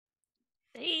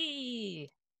Hey,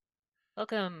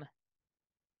 welcome.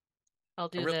 I'll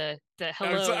I do re- the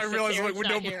I, was, hello I since realized Aaron's like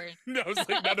not here. no, it's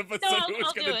like none of us No, said I'll who was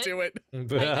I'll do gonna it. do it.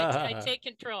 I take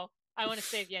control. I want to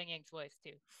save Yang Yang's voice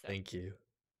too. So Thank you.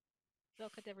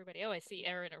 welcome to everybody. Oh, I see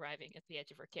Aaron arriving at the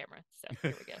edge of her camera. So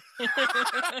here we go.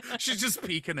 She's just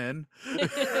peeking in.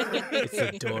 It's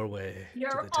the doorway. to You're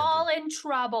the all temple. in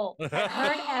trouble. I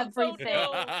heard everything.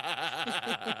 Oh,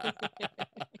 no.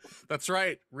 That's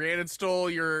right. Rhiannon stole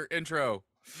your intro.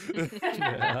 I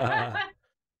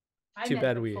Too meant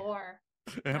bad we- before.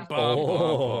 Bum,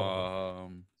 Oh.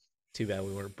 bum. Too bad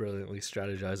we weren't brilliantly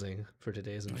strategizing for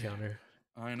today's encounter.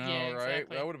 I know, Yeah, right?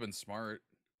 exactly. That would have been smart.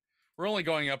 We're only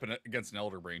going up against an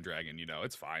Elder Brain Dragon, you know.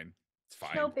 It's fine. It's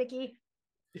fine. No biggie.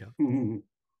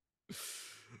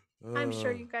 I'm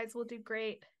sure you guys will do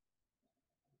great.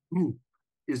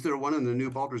 Is there one in the new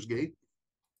Baldur's Gate?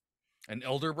 An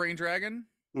Elder Brain Dragon?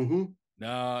 Mm-hmm.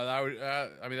 No, that would.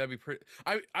 I mean, that'd be pretty.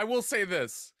 I will say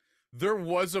this: there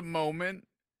was a moment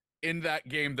in that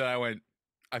game that I went,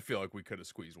 I feel like we could have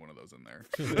squeezed one of those in there.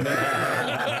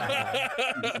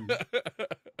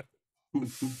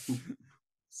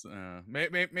 So,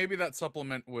 maybe that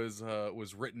supplement was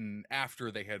written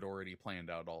after they had already planned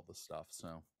out all the stuff.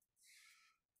 So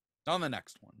on the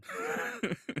next one.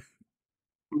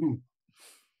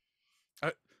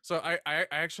 So I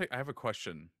actually have a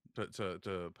question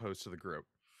to pose to the group.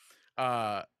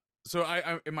 So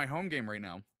I in my home game right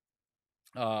now.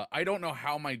 I don't know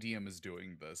how my DM is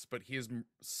doing this, but he is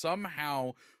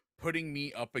somehow putting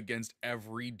me up against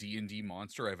every D&D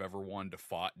monster I've ever wanted to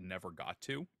fought and never got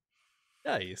to.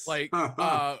 Nice. Like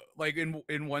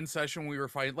in one session we were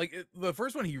fighting the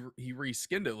first one he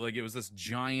reskinned it, like it was this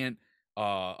giant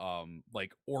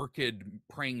like orchid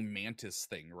praying mantis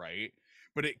thing, right?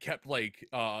 But it kept like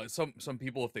some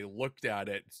people, if they looked at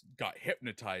it, got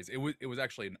hypnotized. It was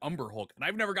actually an Umber Hulk, and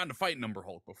I've never gotten to fight an Umber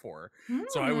Hulk before.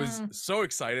 So I was so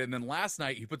excited. And then last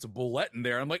night he puts a bullet in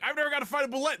there. I'm like, I've never got to fight a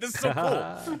bullet. This is so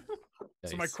cool.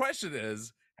 So my question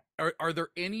is, are there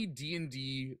any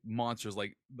D&D monsters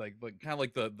like kind of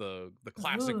like the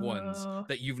classic ones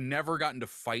that you've never gotten to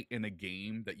fight in a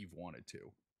game that you've wanted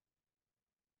to?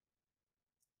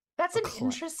 That's an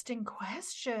interesting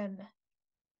question.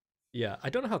 Yeah, I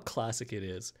don't know how classic it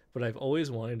is, but I've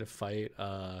always wanted to fight.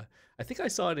 I think I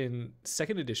saw it in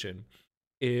 2nd edition.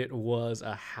 It was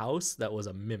a house that was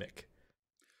a mimic.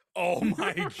 Oh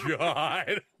my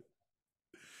god.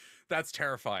 That's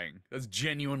terrifying. That's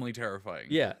genuinely terrifying.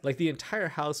 Yeah, like the entire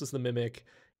house was the mimic,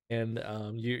 and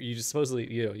you just supposedly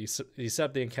you set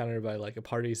up the encounter by like a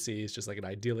party sees just like an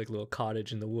idyllic little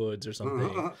cottage in the woods or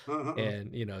something,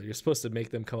 and you're supposed to make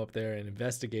them come up there and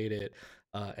investigate it,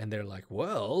 and they're like,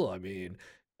 well, I mean,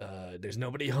 there's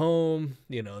nobody home,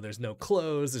 there's no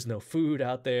clothes, there's no food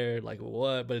out there, like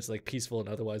what? But it's like peaceful and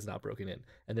otherwise not broken in.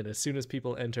 And then as soon as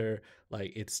people enter,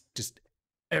 like it's just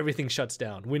everything shuts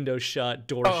down, windows shut,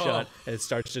 doors shut, and it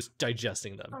starts just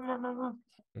digesting them.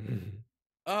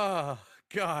 Oh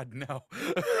God, no.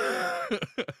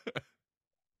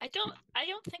 I don't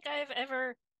think I've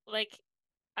ever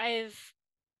I've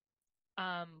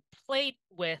played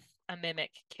with a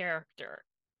mimic character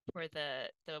for the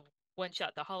one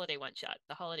shot, the holiday one shot,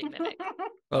 the holiday mimic.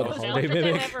 Oh, the I don't holiday think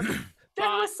mimic. I've ever That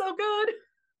fought, was so good.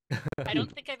 I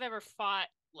don't think I've ever fought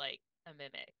like a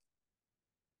mimic.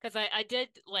 Because I did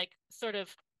like sort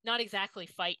of not exactly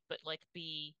fight, but like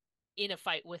be in a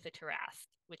fight with a Tarrasque,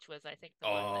 which was I think the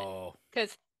one that,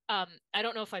 because I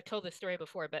don't know if I've told this story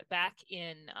before, but back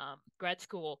in grad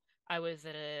school, I was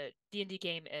at a D&D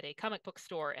game at a comic book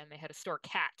store, and they had a store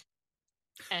cat,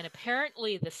 and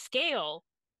apparently the scale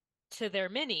to their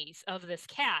minis of this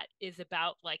cat is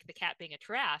about like the cat being a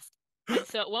Tarrasque. And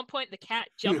so at one point the cat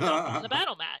jumped off on the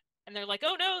battle mat, and they're like,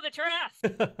 "Oh no, the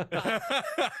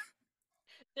Tarrasque!"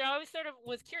 I always sort of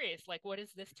was curious, like, what is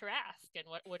this Tarrasque, and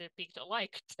what would it be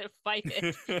like to fight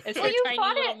it? It's Well, you tiny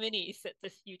fought little it. minis at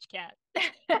this huge cat.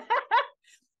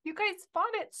 You guys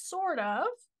fought it, sort of.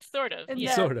 Sort of, And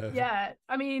yeah. then- Sort of. Yeah.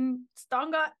 I mean,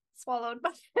 Stone got swallowed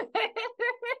by it.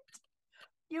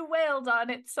 You wailed on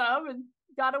it some and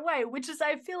got away, which is,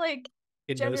 I feel like,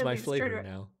 It knows my generally flavor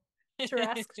now.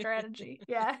 Tarrasque strategy.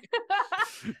 Yeah.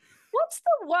 What's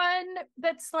the one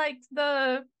that's like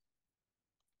the...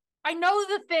 I know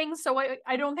the thing, so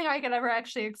I don't think I could ever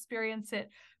actually experience it.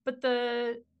 But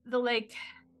the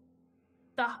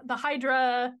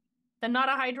Hydra, the not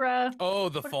a Hydra. Oh,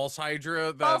 the false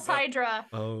Hydra. False Hydra.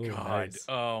 Oh, God. nice.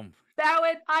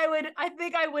 I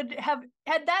think I would have,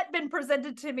 had that been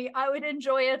presented to me, I would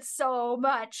enjoy it so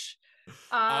much.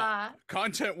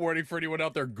 Content warning for anyone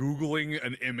out there Googling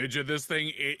an image of this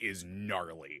thing. It is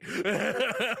gnarly.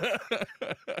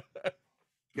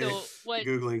 Okay. So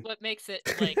Googling. what makes it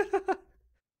like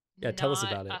Yeah, tell us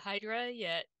not about it. a hydra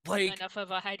yet Like, enough of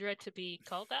a hydra to be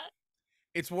called that?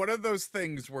 it's one of those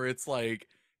things where it's like,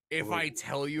 if I Oh.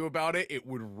 tell you about it, it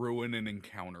would ruin an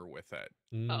encounter with it.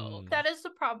 Oh, Mm. That is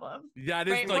the problem. That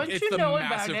is Right, like, once it's you the know about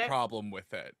massive it- problem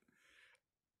with it.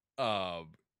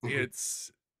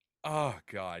 It's, oh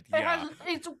god, It yeah.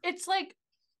 it's like,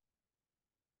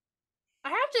 I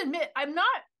have to admit, I'm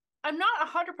not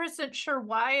 100% sure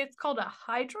why it's called a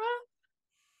hydra,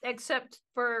 except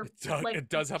for like It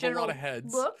does have a lot general of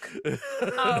heads. look.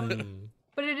 Mm.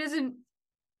 But it isn't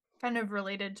kind of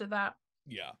related to that.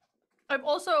 Yeah. I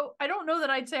don't know that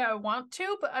I'd say I want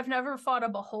to, but I've never fought a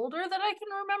beholder that I can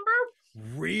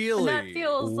remember. Really? And that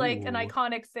feels like an Ooh.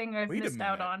 iconic thing I've Wait a missed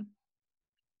out minute. on.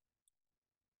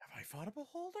 Have I fought a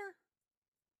beholder?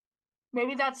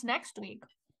 Maybe that's next week.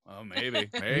 Oh, maybe.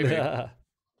 Maybe.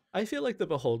 I feel like the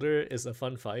Beholder is a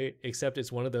fun fight, except it's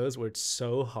one of those where it's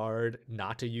so hard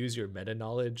not to use your meta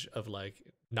knowledge of like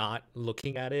not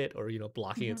looking at it or, you know,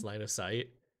 blocking its line of sight.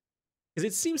 Because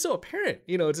it seems so apparent,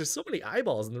 you know, there's so many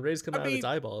eyeballs and the rays come I out of its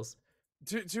mean, eyeballs.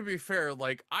 To be fair,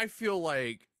 like, I feel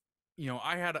like, you know,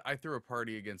 I threw a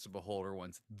party against a beholder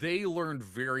once. They learned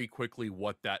very quickly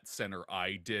what that center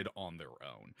eye did on their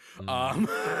own.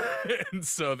 And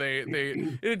so it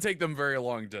didn't take them very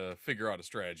long to figure out a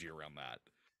strategy around that.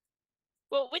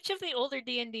 Well, which of the older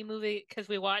D&D movie? Because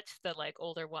we watched the like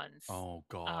older ones. Oh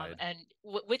god. And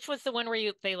which was the one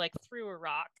where they like threw a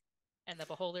rock, and the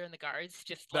beholder and the guards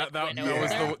just like that went Yeah. over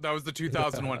there? that was the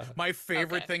 2001. My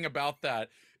favorite Okay. thing about that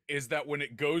is that when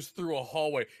it goes through a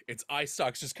hallway, its eye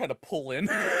stalks just kind of pull in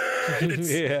and it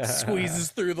Yeah.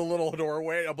 squeezes through the little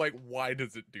doorway. I'm like, why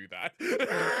does it do that?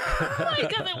 Well, it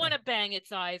doesn't want to bang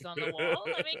its eyes on the wall.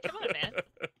 I mean, come on, man.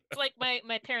 It's like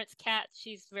my parents' cat.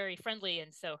 She's very friendly,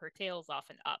 and so her tail's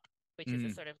often up, which is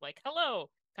a sort of like hello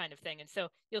kind of thing. And so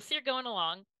you'll see her going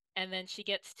along, and then she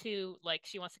gets to like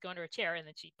she wants to go under a chair, and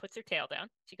then she puts her tail down.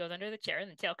 She goes under the chair, and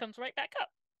the tail comes right back up.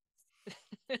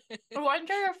 I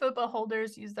wonder if the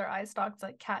beholders use their eye stalks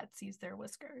like cats use their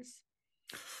whiskers.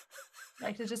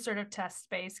 Like to just sort of test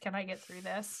space. Can I get through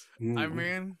this? I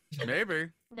mean, maybe.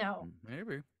 No.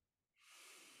 Maybe.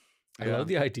 I love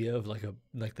the idea of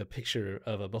like the picture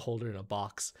of a beholder in a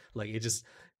box. Like it just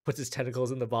puts its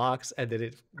tentacles in the box and then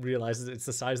it realizes it's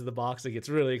the size of the box. It gets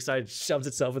really excited, shoves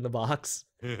itself in the box.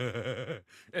 And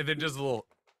then just a little.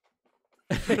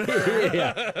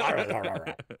 Yeah. All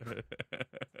right.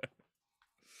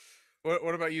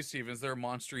 What about you, Steven? Is there a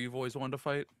monster you've always wanted to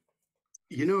fight?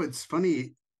 You know, it's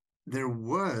funny. There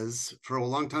was, for a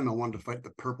long time, I wanted to fight the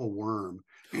purple worm.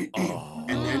 Oh,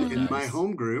 And then in my nice.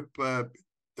 home group, a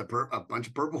bunch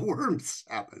of purple worms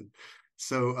happened.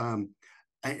 So,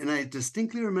 I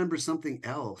distinctly remember something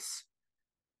else.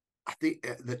 I think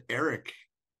that Eric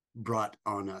brought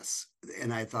on us.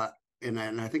 And I thought, and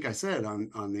I think I said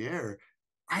on the air,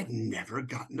 I've never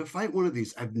gotten to fight one of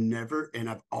these. I've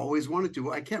always wanted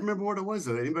to. I can't remember what it was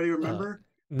though. Anybody remember?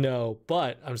 No,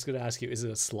 but I'm just gonna ask you: is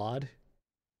it a slod?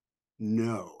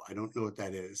 No, I don't know what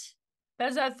that is.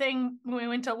 There's that thing when we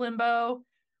went to Limbo,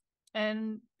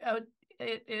 and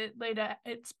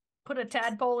it's put a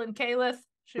tadpole in Caliph.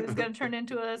 She was going to turn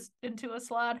into a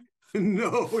slod.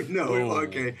 No. Oh,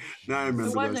 Okay, now I remember.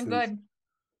 It wasn't those things. good.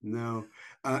 No,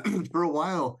 for a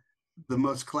while, the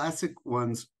most classic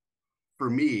ones for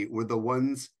me were the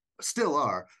ones, still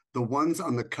are, the ones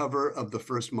on the cover of the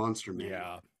first Monster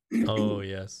Manual. yeah. Oh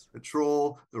yes. The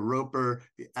troll, the roper,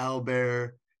 the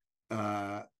owlbear.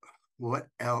 What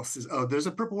else is? Oh, there's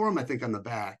a purple worm, I think, on the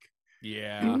back.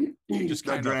 Yeah. Just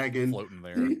The kind dragon. of floating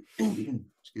there.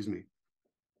 Excuse me.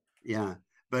 Yeah,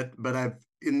 but I've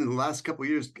in the last couple of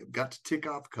years got to tick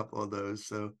off a couple of those.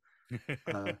 So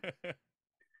I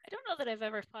don't know that I've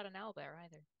ever fought an owlbear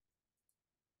either.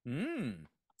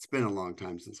 it's been a long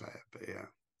time since I have, but yeah.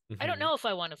 I don't know if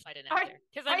I want to fight an I- owlbear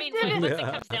because I I mean, didn't- once it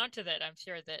comes down to that, I'm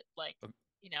sure that like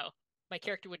you know my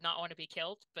character would not want to be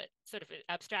killed, but sort of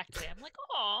abstractly, I'm like,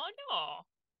 oh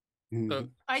no. Mhm.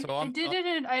 I I'm- did it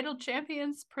in Idle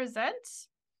Champions Presents,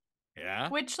 Yeah.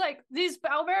 which like these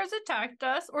owlbears attacked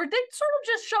us, or they sort of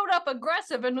just showed up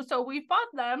aggressive, and so we fought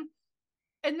them.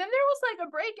 And then there was like a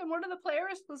break, and one of the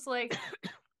players was like,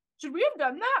 "Should we have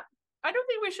done that? I don't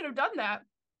think we should have done that."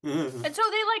 And so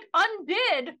they like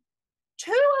undid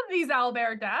 2 of these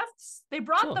owlbear deaths. They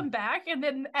brought them back, and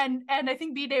then and I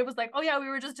think B-Day was like, "Oh yeah, we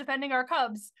were just defending our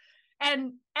cubs,"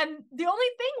 and the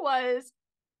only thing was,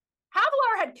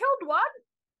 Havlar had killed one,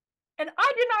 and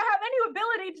I did not have any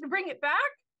ability to bring it back.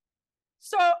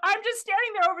 So I'm just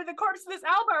standing there over the corpse of this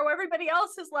owlbear, where everybody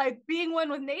else is like being one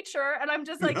with nature, and I'm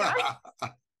just like,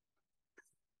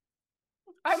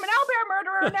 I'm an owlbear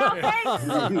murderer now,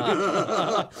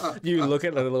 thanks! You look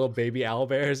at the little baby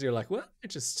owlbears, you're like, well, I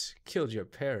just killed your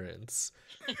parents.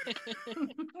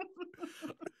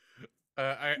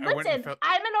 I went and Listen, felt.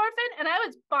 I'm an orphan and I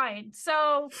was fine.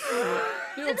 So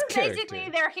this is basically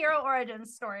Character. their hero origin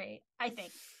story, I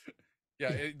think.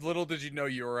 Yeah, little did you know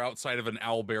you were outside of an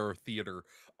owlbear theater.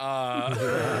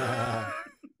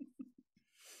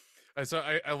 So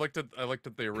I looked at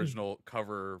the original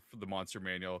cover for the monster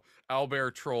manual.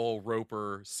 Owlbear, troll,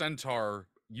 roper, centaur,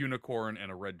 unicorn,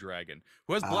 and a red dragon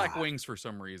who has black wings for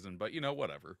some reason, but you know,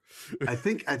 whatever. I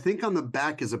think on the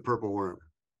back is a purple worm.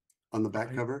 On the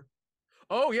back cover.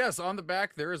 Oh yes, on the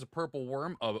back there is a purple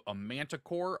worm, a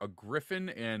manticore, a griffin,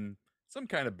 and some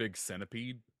kind of big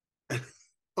centipede.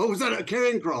 Oh, is that a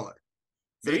carrion crawler?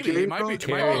 Maybe it might be a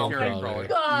carrion crawler.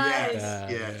 God.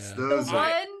 Yes. The Those are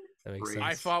one. That makes great. I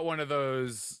sense. fought one of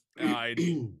those.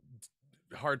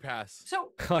 Hard pass.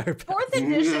 So Carp. 4th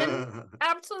edition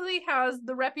absolutely has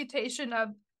the reputation of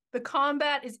the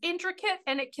combat is intricate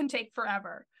and it can take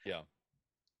forever. Yeah.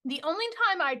 The only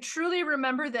time I truly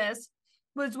remember this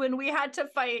was when we had to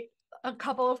fight a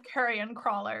couple of carrion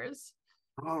crawlers.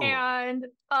 Oh. And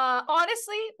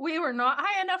honestly, we were not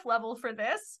high enough level for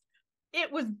this.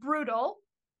 It was brutal.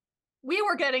 We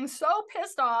were getting so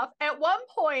pissed off. At one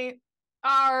point,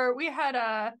 I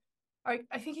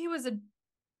think he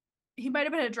might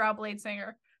have been a drow blade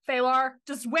singer. Phalar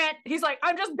just went, he's like,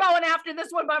 I'm just going after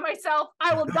this one by myself.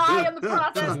 I will die in the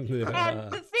process. And the thing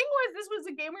was, this was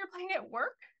a game we were playing at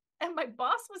work, and my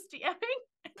boss was DMing.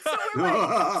 And so we're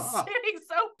like sitting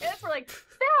so pissed. We're like,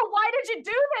 Sarah, why did you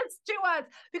do this to us?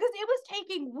 Because it was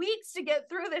taking weeks to get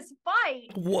through this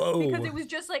fight. Whoa. Because it was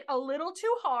just like a little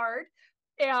too hard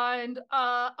and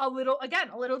a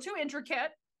little too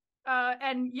intricate.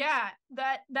 And yeah,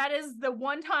 that is the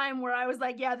one time where I was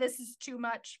like, yeah, this is too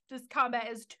much. This combat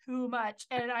is too much.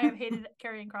 And I have hated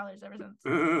carrying crawlers ever since.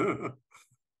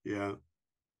 Yeah.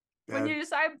 When you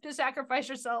decide to sacrifice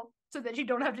yourself so that you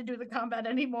don't have to do the combat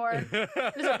anymore,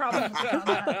 there's a problem with the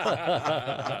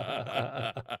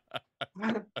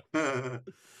combat.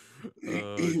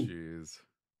 Oh jeez.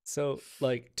 So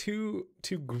like two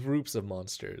groups of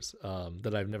monsters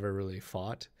that I've never really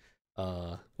fought.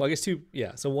 Well, I guess two.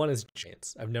 Yeah. So one is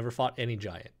giants. I've never fought any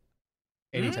giant,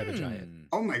 any type of giant.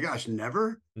 Oh my gosh,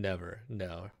 never? Never.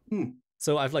 No.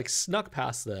 So I've like snuck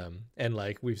past them and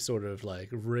like we've sort of like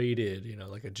raided, you know,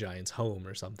 like a giant's home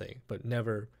or something, but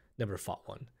never fought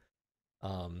one.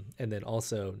 And then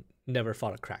also never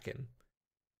fought a kraken.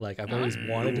 Like I've always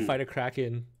wanted to fight a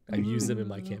kraken. I've used them in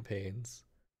my campaigns.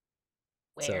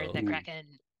 Where's the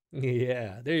kraken?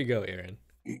 Yeah, there you go, Aaron.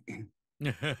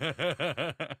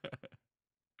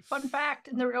 Fun fact,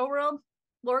 in the real world,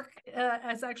 Lork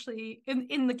has actually,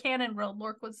 in the canon world,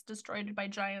 Lork was destroyed by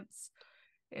giants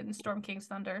in Storm King's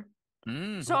Thunder.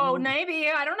 So maybe,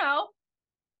 I don't know.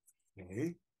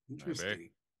 Okay,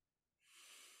 interesting.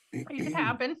 It could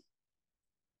happen.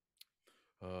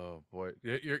 Oh boy,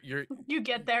 you're You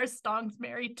get there, Stong's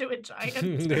married to a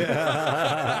giant.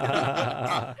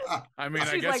 I mean, I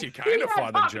She's guess like, you kind of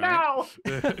fought a giant. Now.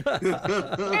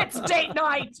 It's date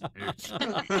night.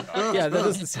 Yeah, that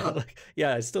doesn't sound like.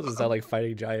 Yeah, it still doesn't sound like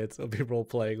fighting giants. It'll be role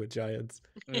playing with giants,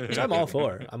 which I'm all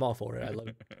for. I'm all for it.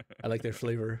 I like their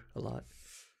flavor a lot.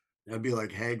 That'd be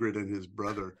like Hagrid and his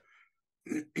brother,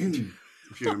 if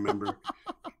you remember.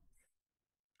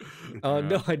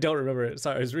 No, I don't remember it.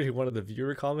 Sorry, I was reading one of the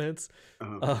viewer comments.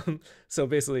 So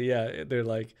basically, yeah, they're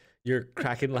like, "You're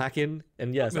cracking lacking,"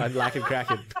 and yes, I'm lacking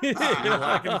cracking.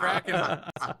 Lacking cracking.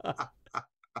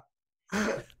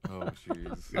 Oh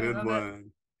jeez, Good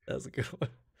one. That's a good one.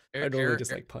 I normally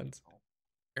just like puns.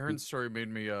 Aaron's story made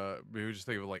me just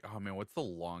think of like, oh man, what's the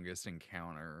longest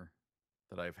encounter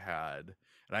that I've had?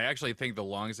 And I actually think the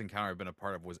longest encounter I've been a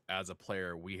part of was as a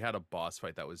player. We had a boss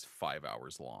fight that was 5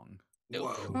 hours long.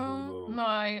 Whoa. Oh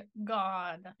my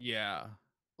god. Yeah.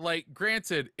 Like,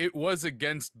 granted, it was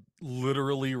against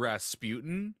literally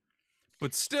Rasputin,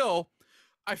 but still,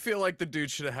 I feel like the dude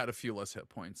should have had a few less hit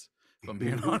points, if I'm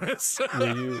being honest.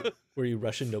 Were you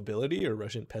Russian nobility or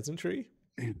Russian peasantry?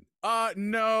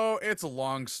 No, it's a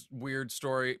long, weird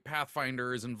story.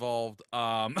 Pathfinder is involved.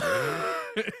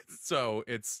 So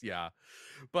it's, yeah.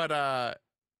 But,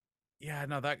 yeah,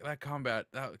 no, that combat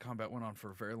went on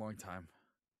for a very long time.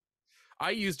 I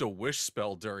used a wish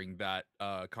spell during that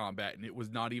combat, and it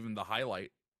was not even the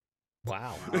highlight.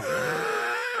 Wow.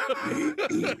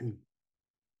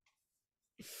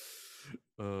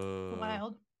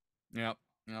 Wild. Yep.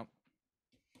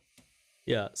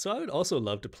 Yeah, so I would also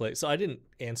love to play. So I didn't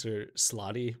answer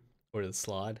Slotty or the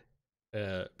Slod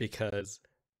because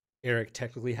Eric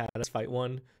technically had us fight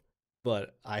one,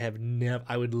 but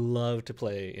I would love to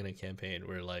play in a campaign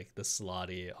where like the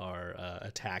Slotty are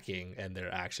attacking and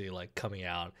they're actually like coming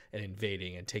out and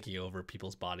invading and taking over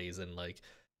people's bodies and like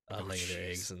laying their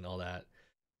eggs and all that.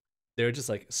 They're just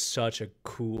like such a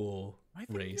cool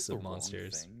race of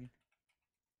monsters.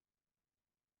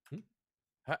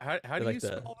 How do you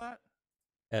spell that?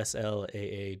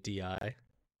 Slaadi. Maybe I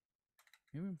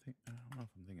don't know if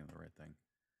I'm thinking of the right thing.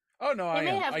 Oh no, They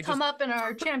may have come up in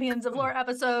our Champions of Lore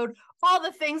episode. All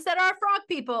the things that are frog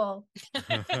people.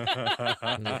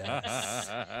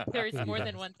 There's more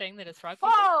than one thing that is frog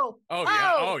people.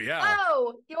 Oh yeah.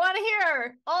 Oh, you want to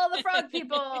hear all the frog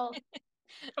people?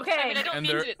 Okay. I mean, I don't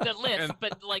mean the list,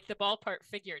 but like the ballpark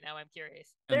figure. Now I'm curious.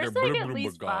 There's like at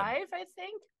least 5, I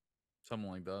think.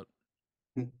 Something like that.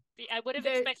 I would have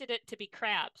expected it to be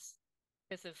crabs.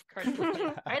 Of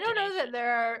I don't know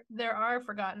that there are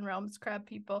Forgotten Realms crab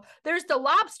people. There's the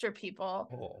lobster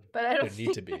people, but I don't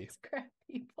think there's crab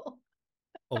people.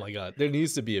 Oh my god, there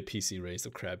needs to be a PC race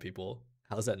of crab people.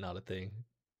 How's that not a thing?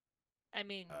 I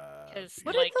mean, because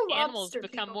like animals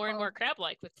become more and more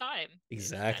crab-like with time.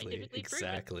 Exactly.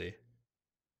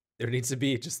 There needs to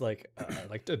be just like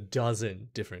a dozen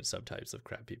different subtypes of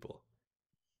crab people.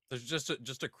 There's just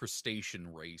a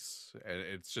crustacean race, and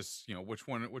it's just, you know, which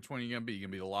one are you gonna be? You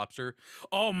gonna be the lobster?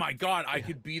 Oh my god, I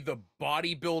could be the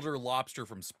bodybuilder lobster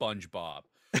from SpongeBob.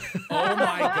 Oh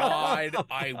my god,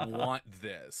 I want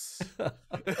this. Did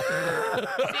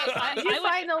you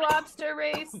find the lobster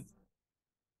race?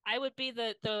 I would be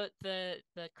the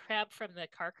crab from the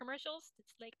car commercials.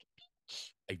 It's like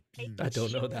I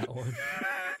don't know that one.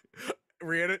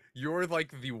 Rihanna, you're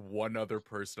like the one other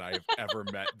person I have ever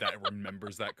met that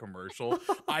remembers that commercial.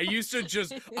 I used to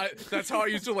that's how I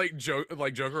used to like joke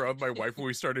around with my wife when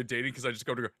we started dating, because I just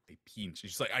go to her, "Hey, Peach."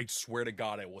 She's like, "I swear to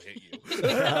God, I will hit you."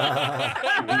 Man,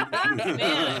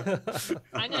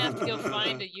 I'm gonna have to go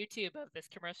find a YouTube of this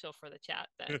commercial for the chat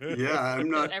then. Yeah, I'm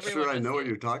not sure I know what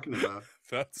you're talking about.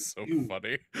 That's so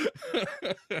funny.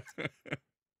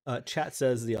 Chat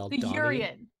says the Aldani. The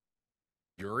Urian.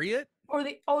 Uriat? Or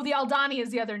the Aldani is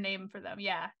the other name for them.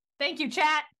 Yeah. Thank you,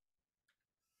 chat.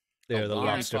 They're the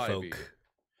lobster folk.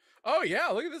 Oh yeah,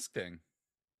 look at this thing.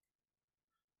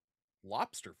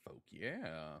 Lobster folk,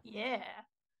 yeah. Yeah.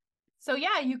 So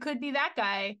yeah, you could be that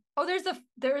guy. Oh,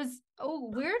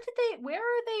 where are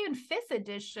they in 5th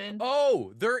edition?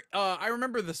 Oh, they're I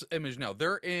remember this image now.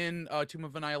 They're in Tomb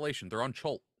of Annihilation. They're on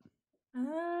Chult.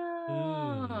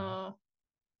 Oh.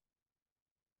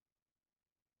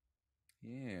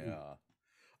 Yeah.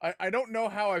 I don't know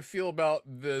how I feel about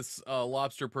this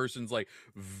lobster person's like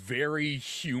very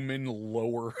human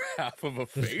lower half of a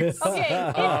face. Okay,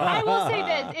 I will say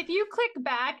this. If you click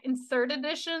back in 3rd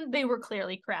edition, they were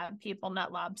clearly crab people,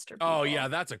 not lobster people. Oh yeah,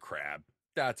 that's a crab.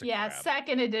 That's a crab.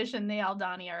 2nd edition, the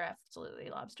Aldani are absolutely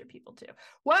lobster people too.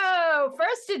 Whoa,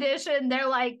 1st edition, they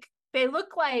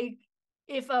look like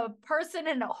if a person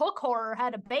in a hook horror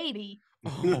had a baby.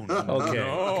 Oh no. Okay,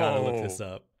 I gotta look this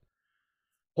up.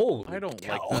 Oh, I don't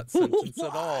like that sentence at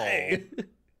all.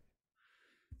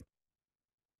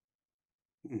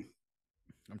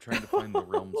 I'm trying to find the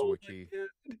Realms wiki.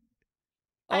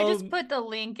 I just put the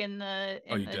link in the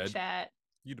chat.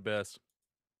 You the best.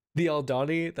 The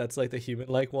Aldani, that's like the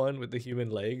human-like one with the human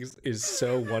legs, is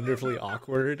so wonderfully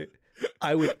awkward.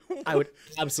 I would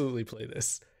absolutely play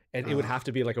this. And it would have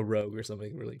to be like a rogue or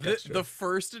something really extra. The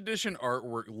 1st edition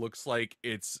artwork looks like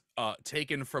it's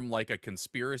taken from like a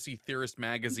conspiracy theorist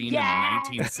magazine in the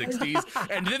 1960s,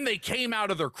 and then they came out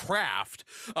of their craft.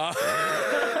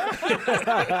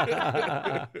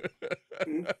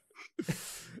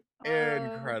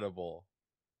 Incredible.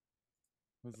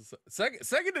 What's this?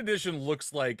 Second edition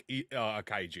looks like a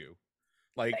kaiju.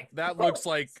 Like that looks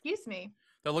like. Excuse me.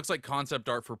 That looks like concept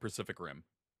art for Pacific Rim.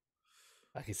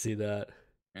 I can see that.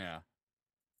 Yeah.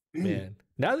 Man,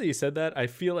 now that you said that, I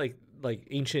feel like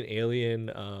Ancient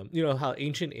Alien, you know how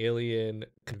Ancient Alien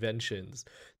conventions,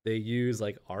 they use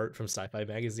like art from sci-fi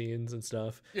magazines and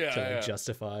stuff to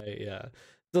justify,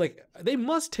 So, like they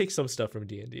must take some stuff from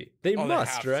D&D. They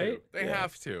must, right? They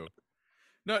have to.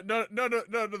 None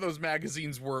of those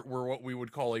magazines were what we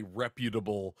would call a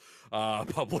reputable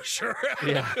publisher.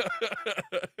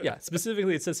 Yeah,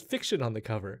 specifically it says fiction on the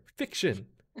cover. Fiction.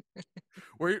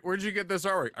 Where'd you get this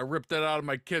artwork? I ripped that out of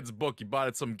my kid's book. You bought it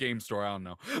at some game store. I don't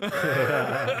know.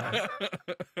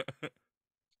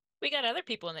 We got other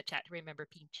people in the chat to remember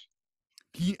Peach.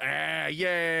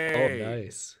 Yay! Oh,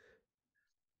 nice.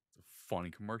 It's a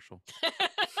funny commercial.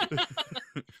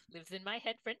 Lives in my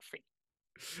head rent free.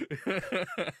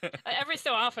 Every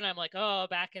so often I'm like, oh,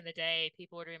 back in the day,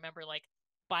 people would remember like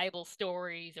Bible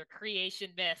stories or creation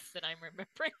myths, and I'm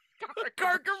remembering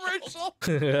car commercial.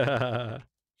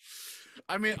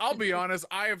 I mean, I'll be honest.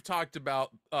 I have talked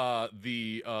about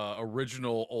the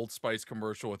original Old Spice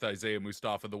commercial with Isaiah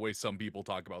Mustafa the way some people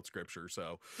talk about scripture.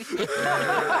 So,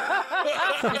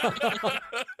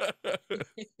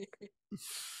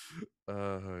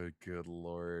 good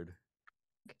Lord.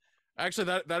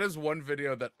 Actually, that is one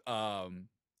video that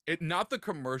it not the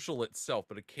commercial itself,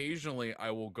 but occasionally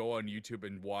I will go on YouTube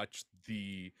and watch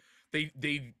they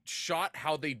shot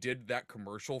how they did that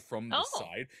commercial from the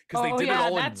side, because they did it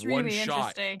all in one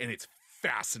shot, and it's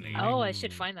fascinating. Oh, I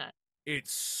should find that.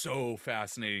 It's so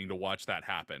fascinating to watch that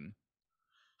happen.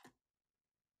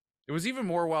 It was even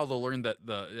more wild to learn that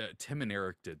the Tim and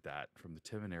Eric did that from the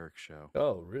Tim and Eric show.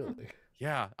 Oh, really?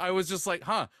 Yeah, I was just like,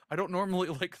 huh, I don't normally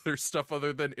like their stuff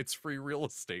other than it's free real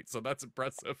estate, so that's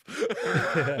impressive.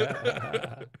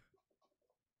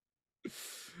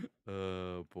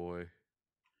 Oh, boy.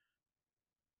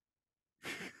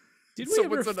 Did we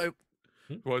ever...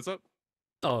 What's up?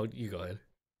 Oh, you go ahead.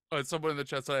 Someone in the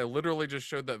chat said I literally just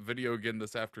showed that video again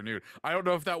this afternoon. I don't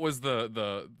know if that was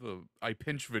the I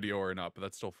pinch video or not, but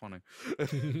that's still funny.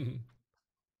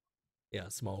 Yeah,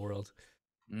 small world.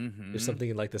 Mm-hmm. There's something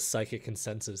in like the psychic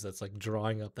consensus that's like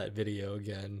drawing up that video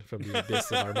again from the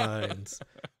abyss of our minds.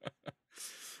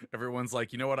 Everyone's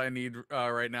like, you know what I need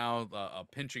right now? A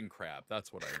pinching crab.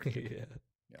 That's what I need. Yeah.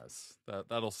 Yes,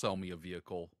 that'll sell me a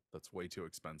vehicle that's way too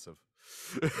expensive.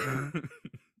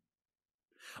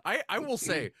 I will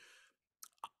say,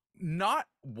 not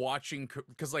watching,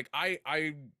 because like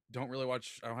I don't really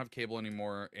watch, I don't have cable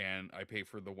anymore, and I pay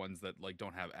for the ones that like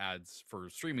don't have ads for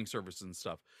streaming services and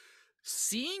stuff.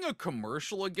 Seeing a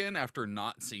commercial again after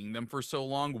not seeing them for so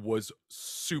long was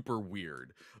super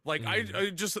weird. Like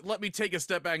I just let me take a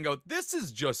step back and go, this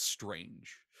is just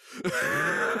strange.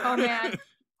 Oh man,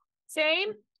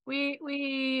 same. We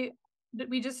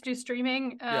just do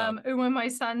streaming. And when my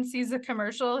son sees a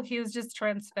commercial, he is just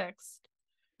transfixed.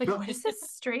 Like, what is this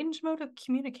strange mode of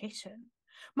communication?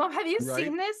 Mom, have you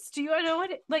seen this? Do you know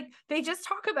what like they just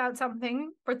talk about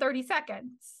something for 30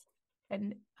 seconds?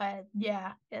 And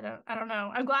yeah, I don't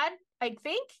know. I'm glad. I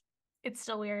think it's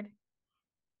still weird.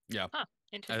 Yeah. Huh,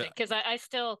 interesting. Because I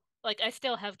still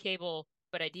have cable,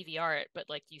 but I DVR it, but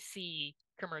like you see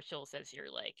commercials as you're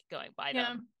like going by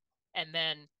them. And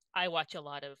then I watch a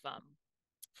lot of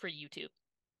for YouTube.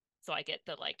 So I get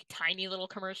the like tiny little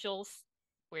commercials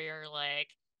where you're like,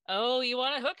 oh, you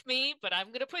want to hook me, but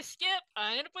I'm gonna push skip.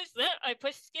 I'm gonna push that. I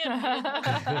push skip.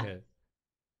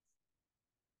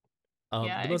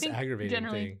 The most aggravating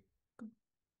thing.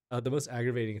 The most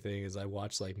aggravating thing is I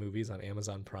watch like movies on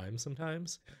Amazon Prime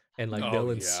sometimes, and like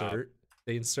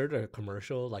they insert a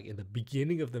commercial like in the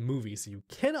beginning of the movie, so you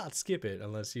cannot skip it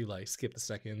unless you like skip the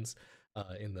seconds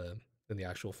in the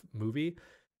actual movie.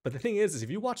 But the thing is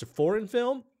if you watch a foreign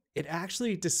film, it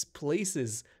actually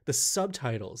displaces the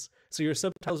subtitles, so your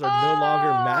subtitles are no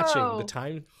longer matching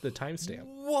the timestamp.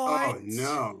 What? Oh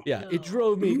no! Yeah, it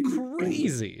drove me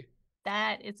crazy.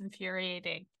 That is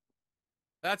infuriating.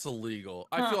 That's illegal.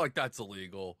 I feel like that's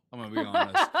illegal. I'm gonna be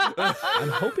honest. I'm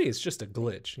hoping it's just a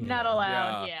glitch. Not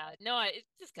allowed. Yeah. No, it's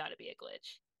just got to be a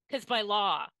glitch. Because by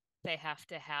law, they have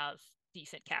to have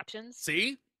decent captions.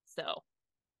 See? So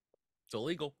it's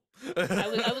illegal.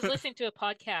 I was listening to a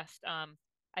podcast.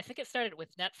 I think it started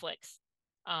with Netflix.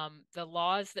 The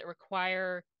laws that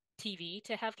require TV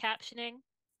to have captioning.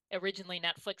 Originally,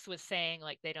 Netflix was saying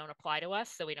like they don't apply to us,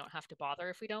 so we don't have to bother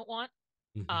if we don't want.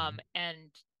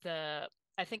 And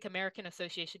I think American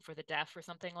Association for the Deaf or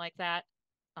something like that,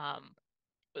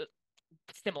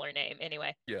 similar name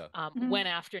anyway, went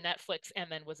after Netflix and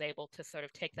then was able to sort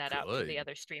of take that out to the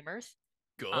other streamers.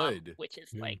 Good. Which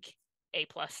is like A+,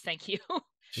 thank you.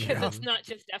 Because it's not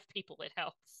just deaf people, it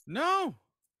helps. No.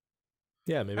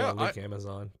 Yeah, maybe I'll link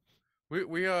Amazon.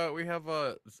 We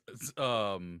have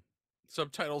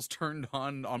subtitles turned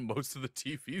on most of the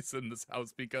TVs in this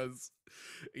house because,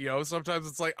 you know, sometimes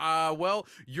it's like, well,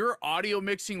 your audio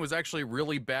mixing was actually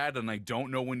really bad and I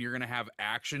don't know when you're gonna have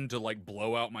action to like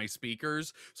blow out my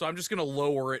speakers, so I'm just gonna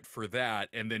lower it for that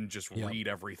and then just read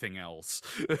everything else.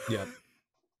 Yep.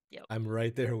 I'm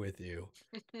right there with you.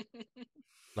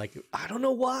 Like, I don't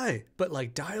know why, but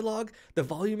like dialogue, the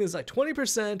volume is like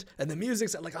 20% and the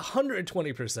music's at like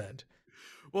 120%.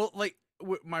 Well, like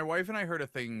my wife and I heard a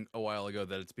thing a while ago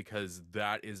that it's because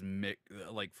that is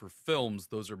like for films,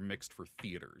 those are mixed for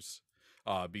theaters.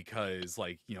 Because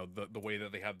like, you know, the way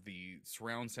that they have the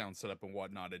surround sound set up and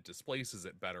whatnot, it displaces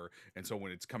it better. And so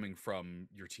when it's coming from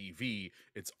your TV,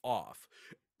 it's off.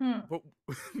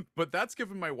 But that's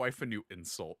given my wife a new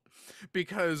insult,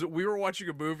 because we were watching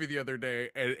a movie the other day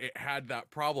and it had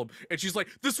that problem, and she's like,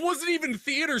 "This wasn't even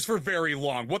theaters for very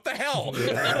long. What the hell?"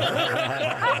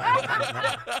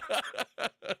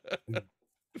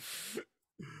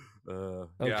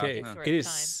 Okay, yeah. it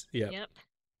is. Yeah. Yep.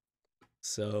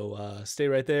 So stay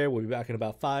right there. We'll be back in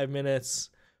about 5 minutes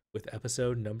with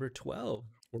episode number 12.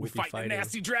 Where We we'll be fight a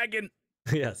nasty dragon.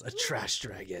 Yes, a trash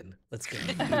dragon. Let's go.